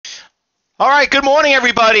All right, good morning,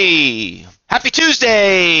 everybody. Happy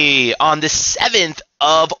Tuesday on the 7th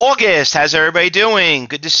of August. How's everybody doing?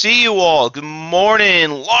 Good to see you all. Good morning.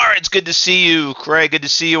 Lawrence, good to see you. Craig, good to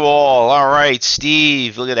see you all. All right,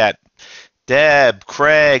 Steve, look at that. Deb,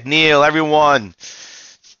 Craig, Neil, everyone.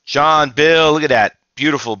 John, Bill, look at that.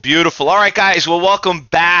 Beautiful, beautiful. All right, guys, well, welcome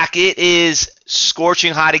back. It is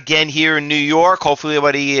scorching hot again here in New York. Hopefully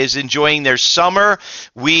everybody is enjoying their summer.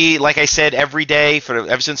 We, like I said, every day,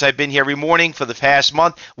 ever since I've been here every morning for the past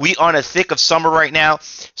month, we are in the thick of summer right now.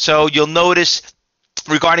 So you'll notice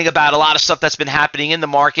regarding about a lot of stuff that's been happening in the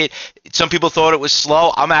market. Some people thought it was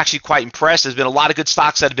slow. I'm actually quite impressed. There's been a lot of good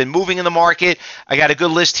stocks that have been moving in the market. I got a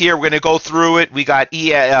good list here. We're going to go through it. We got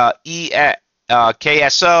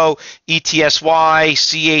KSO, ETSY,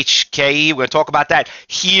 CHKE. We're going to talk about that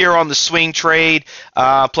here on the swing trade.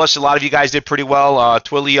 Plus, a lot of you guys did pretty well.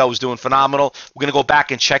 TWLO was doing phenomenal. We're going to go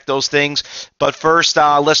back and check those things. But first,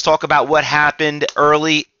 let's talk about what happened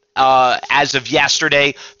early as of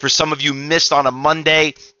yesterday. For some of you missed on a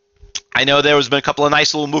Monday, I know there has been a couple of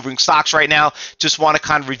nice little moving stocks right now. Just want to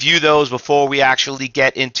kind of review those before we actually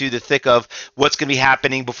get into the thick of what's going to be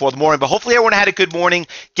happening before the morning. But hopefully everyone had a good morning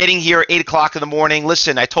getting here at 8 o'clock in the morning.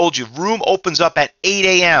 Listen, I told you, room opens up at 8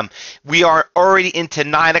 a.m. We are already into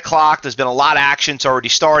 9 o'clock. There's been a lot of action. It's already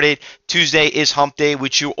started. Tuesday is hump day,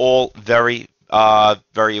 which you all very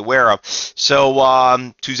aware of.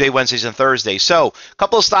 So Tuesday, Wednesdays, and Thursdays. So a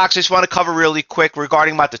couple of stocks I just want to cover really quick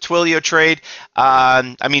regarding about the TWLO trade.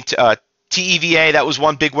 TEVA, that was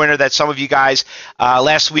one big winner that some of you guys,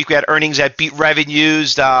 last week we had earnings that beat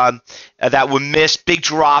revenues that were missed. Big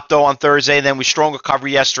drop though on Thursday, and then with strong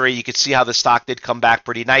recovery yesterday. You could see how the stock did come back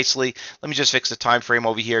pretty nicely. Let me just fix the time frame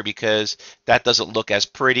over here because that doesn't look as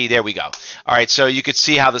pretty. There we go. All right, so you could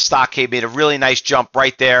see how the stock made a really nice jump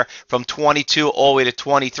right there from 22 all the way to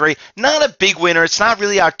 23. Not a big winner. It's not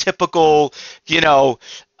really our typical,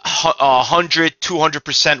 100,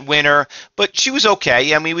 200% winner, but she was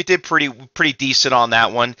okay. I mean, we did pretty decent on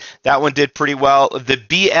that one. That one did pretty well. The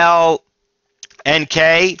BLNK,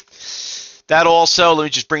 that also, let me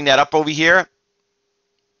just bring that up over here.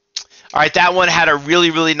 All right, that one had a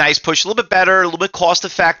really nice push, a little bit better, a little bit cost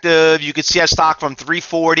effective. You could see that stock from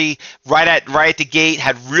 340 right at the gate,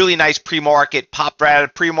 had really nice pre-market, popped right out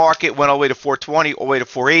of pre-market, went all the way to 420, all the way to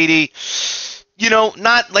 480.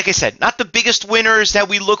 Not, like I said, not the biggest winners that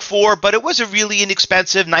we look for, but it was a really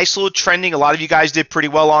inexpensive, nice little trending. A lot of you guys did pretty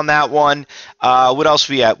well on that one. What else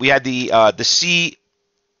we had? We had the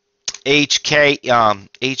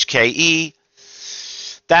HKE.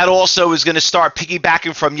 That also is going to start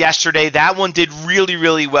piggybacking from yesterday. That one did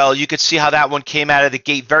really well. You could see how that one came out of the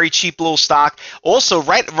gate. Very cheap little stock. Also,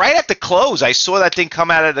 right at the close, I saw that thing come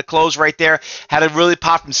out of the close right there. Had it really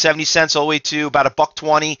pop from 70 cents all the way to about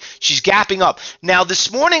 $1.20. She's gapping up. Now,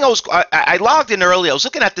 this morning, I logged in early. I was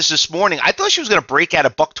looking at this morning. I thought she was going to break out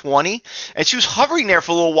 $1.20, and she was hovering there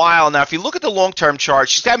for a little while. Now, if you look at the long-term chart,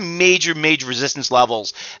 she's got major resistance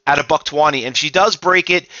levels at $1.20, and if she does break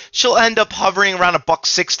it, she'll end up hovering around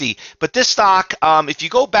 $1.60. But this stock, if you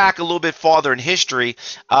go back a little bit farther in history,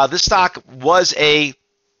 this stock was an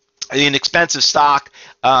expensive stock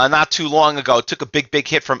not too long ago. It took a big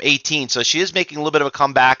hit from 18, so she is making a little bit of a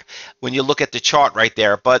comeback when you look at the chart right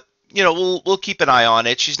there. But we'll keep an eye on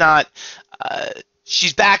it. She's not.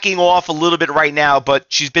 She's backing off a little bit right now, but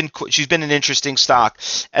she's been an interesting stock.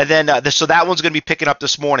 And then so that one's going to be picking up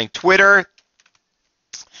this morning. Twitter's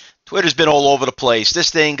been all over the place.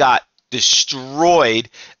 This thing got destroyed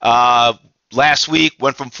last week,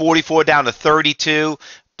 went from 44 down to 32,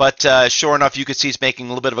 but sure enough, you could see it's making a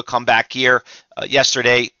little bit of a comeback here.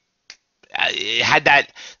 Yesterday, it had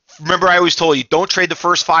that. Remember, I always told you, don't trade the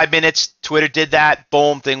first 5 minutes. Twitter did that.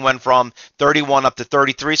 Boom, thing went from 31 up to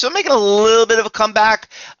 33. So making a little bit of a comeback,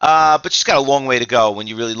 but she's got a long way to go when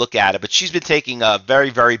you really look at it. But she's been taking a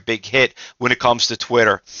very big hit when it comes to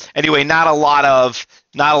Twitter. Anyway, not a lot of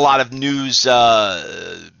news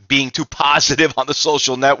being too positive on the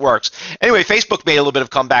social networks. Anyway, Facebook made a little bit of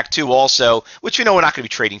comeback too also, which we're not going to be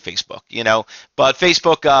trading Facebook, But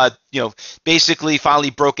Facebook, basically finally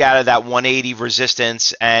broke out of that 180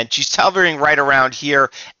 resistance, and she's hovering right around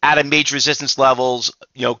here at a major resistance levels,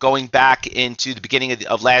 going back into the beginning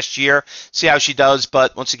of last year. See how she does.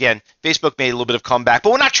 But once again, Facebook made a little bit of comeback.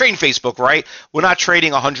 But we're not trading Facebook, right? We're not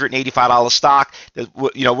trading $185 stock.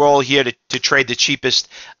 We're all here to trade the cheapest,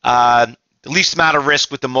 the least amount of risk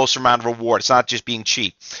with the most amount of reward. It's not just being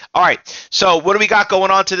cheap. All right, so what do we got going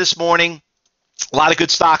on to this morning? A lot of good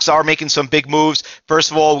stocks are making some big moves. First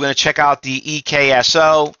of all, we're going to check out the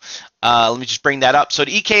EKSO. Let me just bring that up. So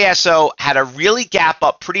the EKSO had a really gap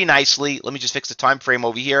up pretty nicely. Let me just fix the time frame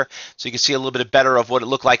over here so you can see a little bit better of what it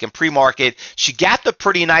looked like in pre-market. She gapped up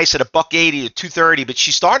pretty nice at a $1.80 to 230, but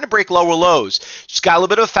she's starting to break lower lows. She's got a little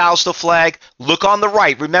bit of a Fausto flag. Look on the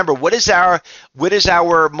right. Remember, what is our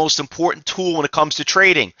most important tool when it comes to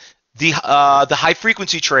trading? The high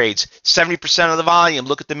frequency trades, 70% of the volume.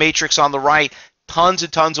 Look at the matrix on the right. Tons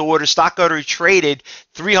and tons of orders. Stock already traded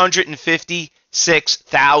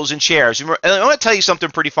 356,000 shares. Remember, I want to tell you something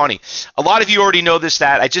pretty funny. A lot of you already know this,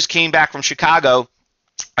 that I just came back from Chicago.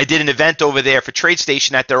 I did an event over there for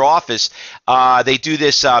TradeStation at their office. They do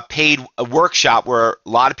this paid workshop where a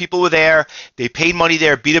lot of people were there. They paid money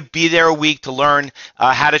there, be there a week to learn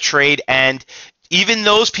how to trade. And even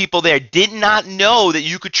those people there did not know that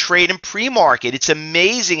you could trade in pre-market. It's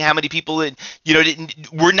amazing how many people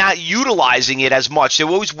were not utilizing it as much. They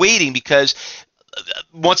were always waiting because,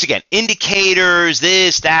 once again, indicators,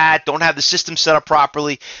 this, that, don't have the system set up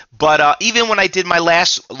properly. But even when I did my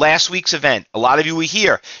last week's event, a lot of you were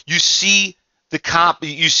here. You see the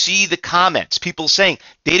comments, people saying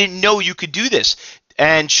they didn't know you could do this.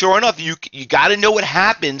 And sure enough, you got to know what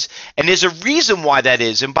happens, and there's a reason why that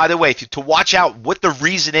is. And by the way, to watch out what the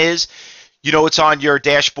reason is, it's on your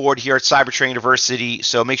dashboard here at Cybertrain University.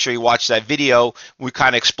 So make sure you watch that video. We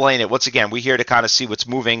kind of explain it. Once again, we're here to kind of see what's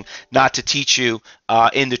moving, not to teach you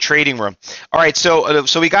in the trading room. All right, so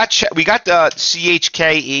we got the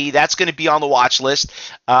CHKE. That's going to be on the watch list.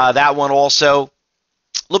 That one also a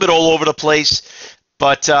little bit all over the place,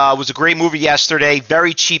 but it was a great movie yesterday.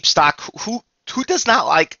 Very cheap stock. Who does not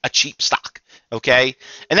like a cheap stock? Okay,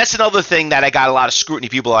 and that's another thing that I got a lot of scrutiny.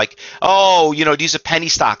 People are like, oh, these are penny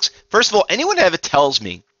stocks. First of all, anyone that ever tells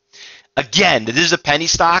me, again, that this is a penny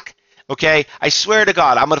stock, okay, I swear to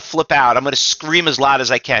God, I'm going to flip out. I'm going to scream as loud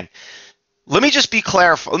as I can. Let me just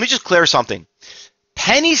clear something.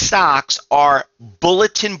 Penny stocks are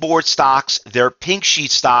bulletin board stocks. They're pink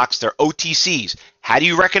sheet stocks. They're OTCs. How do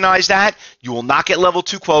you recognize that? You will not get level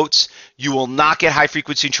 2 quotes. You will not get high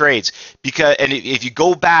frequency trades. And if you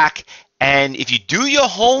go back and if you do your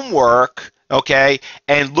homework, okay,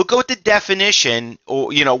 and look at what the definition,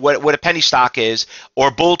 or what a penny stock is,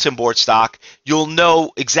 or bulletin board stock, you'll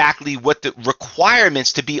know exactly what the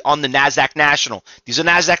requirements to be on the NASDAQ National. These are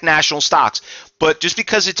NASDAQ National stocks. But just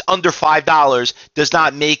because it's under $5 does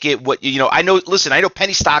not make it what I know. Listen, I know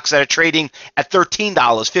penny stocks that are trading at $13,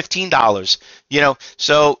 $15.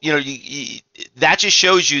 So that just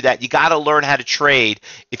shows you that you got to learn how to trade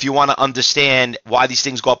if you want to understand why these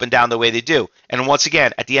things go up and down the way they do. And once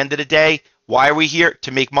again, at the end of the day, why are we here?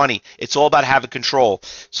 To make money. It's all about having control.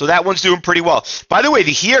 So that one's doing pretty well. By the way,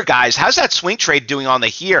 the here, guys, how's that swing trade doing on the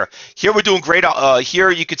here? Here we're doing great.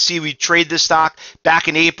 Here you could see we trade this stock back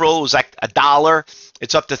in April. It was like $1.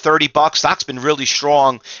 It's up to $30. Stock's been really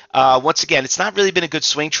strong. Once again, it's not really been a good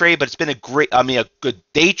swing trade, but it's been a good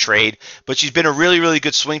day trade. But she's been a really, really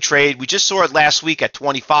good swing trade. We just saw it last week at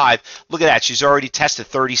 25. Look at that. She's already tested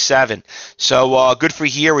 37. So good for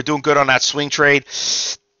here. We're doing good on that swing trade.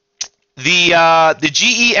 The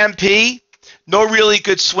GEMP, no really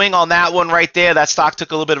good swing on that one right there. That stock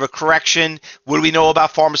took a little bit of a correction. What do we know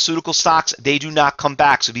about pharmaceutical stocks? They do not come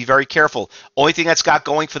back, so be very careful. Only thing that's got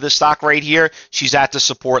going for this stock right here, she's at the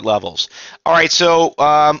support levels. All right, so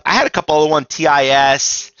I had a couple other ones.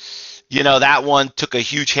 TIS, that one took a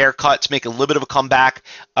huge haircut to make a little bit of a comeback.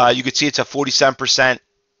 You could see it's at 47%.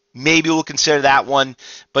 Maybe we'll consider that one,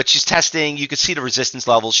 but she's testing. You can see the resistance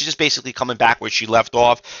levels. She's just basically coming back where she left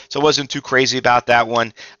off, so I wasn't too crazy about that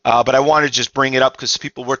one. But I wanted to just bring it up because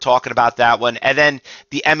people were talking about that one. And then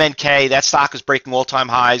the MNK, that stock is breaking all-time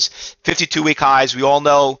highs, 52-week highs. We all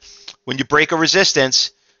know when you break a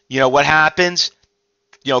resistance, what happens?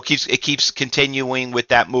 It keeps continuing with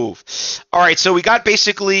that move. All right, so we got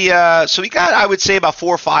basically, I would say about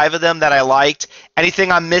 4 or 5 of them that I liked.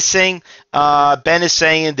 Anything I'm missing? Ben is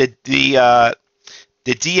saying that the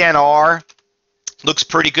DNR looks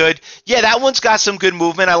pretty good. Yeah, that one's got some good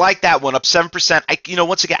movement. I like that one, up 7%.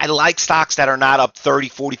 Once again, I like stocks that are not up 30,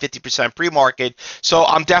 40, 50% pre-market. So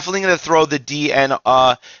I'm definitely going to throw the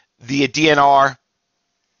DNR.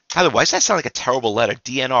 By the way, why does that sound like a terrible letter?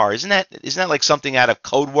 DNR. Isn't that like something out of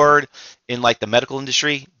code word in like the medical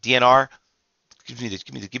industry? DNR. Give me the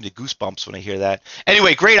goosebumps when I hear that.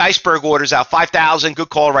 Anyway, great iceberg orders out. 5,000. Good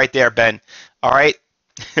call right there, Ben. All right.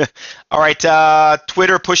 All right.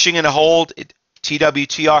 Twitter pushing in a hold.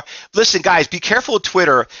 TWTR. Listen, guys, be careful with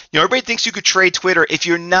Twitter. Everybody thinks you could trade Twitter. If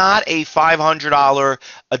you're not a $500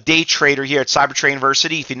 a day trader here at Cybertrain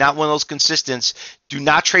University, if you're not one of those consistents, do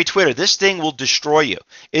not trade Twitter. This thing will destroy you.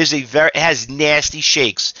 It has nasty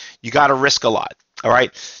shakes. You got to risk a lot. All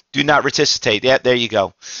right. Do not participate. Yeah, there you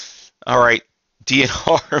go. All right,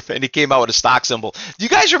 DNR, and it came out with a stock symbol. Do you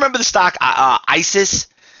guys remember the stock ISIS?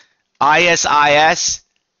 ISIS?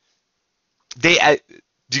 They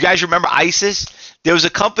do you guys remember ISIS? There was a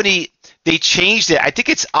company, they changed it. I think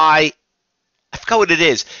it's I forgot what it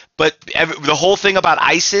is, but the whole thing about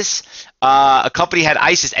ISIS, a company had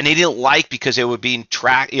ISIS, and they didn't like because they were being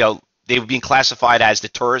tracked, they were being classified as the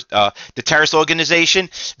terrorist organization.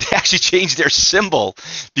 They actually changed their symbol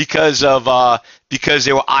because they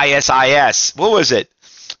were ISIS. What was it?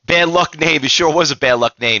 Bad luck name. It sure was a bad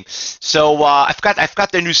luck name. So I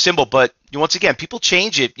forgot their new symbol, but once again, people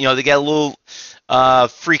change it. They get a little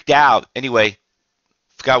freaked out. Anyway,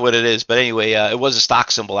 forgot what it is, but anyway, it was a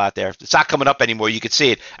stock symbol out there. It's not coming up anymore. You can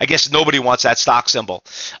see it. I guess nobody wants that stock symbol.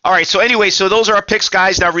 All right, so anyway, so those are our picks,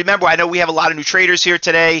 guys. Now remember, I know we have a lot of new traders here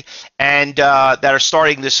today and that are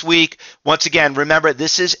starting this week. Once again, remember,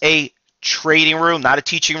 this is a trading room, not a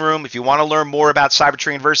teaching room. If you want to learn more about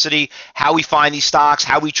Cybertrade University, how we find these stocks,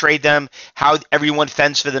 how we trade them, how everyone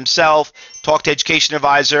fends for themselves, talk to education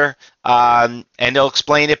advisor, and they'll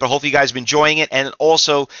explain it, but hopefully you guys have been enjoying it. And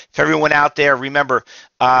also, for everyone out there, remember,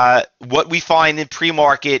 what we find in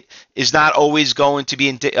pre-market is not always going to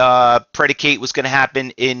be predicate what's going to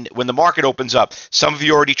happen when the market opens up. Some of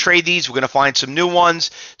you already trade these. We're going to find some new ones.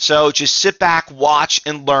 So just sit back, watch,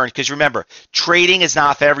 and learn. Because remember, trading is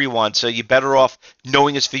not for everyone. So you're better off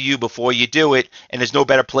knowing it's for you before you do it. And there's no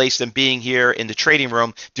better place than being here in the trading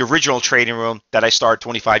room, the original trading room that I started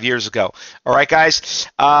 25 years ago. All right, guys.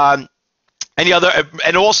 Any other,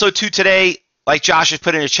 and also too today, like Josh has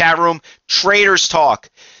put in the chat room, Traders Talk.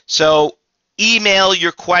 So email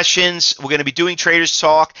your questions. We're going to be doing Traders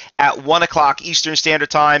Talk at 1 o'clock Eastern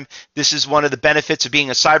Standard Time. This is one of the benefits of being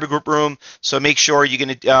a cyber group room. So make sure you're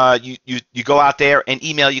going to you go out there and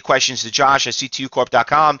email your questions to Josh at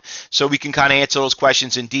ctucorp.com so we can kind of answer those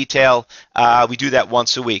questions in detail. We do that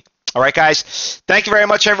once a week. All right, guys. Thank you very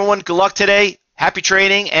much, everyone. Good luck today. Happy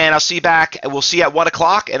trading, and I'll see you back. We'll see you at 1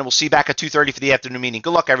 o'clock, and we'll see you back at 2:30 for the afternoon meeting.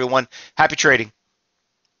 Good luck, everyone. Happy trading.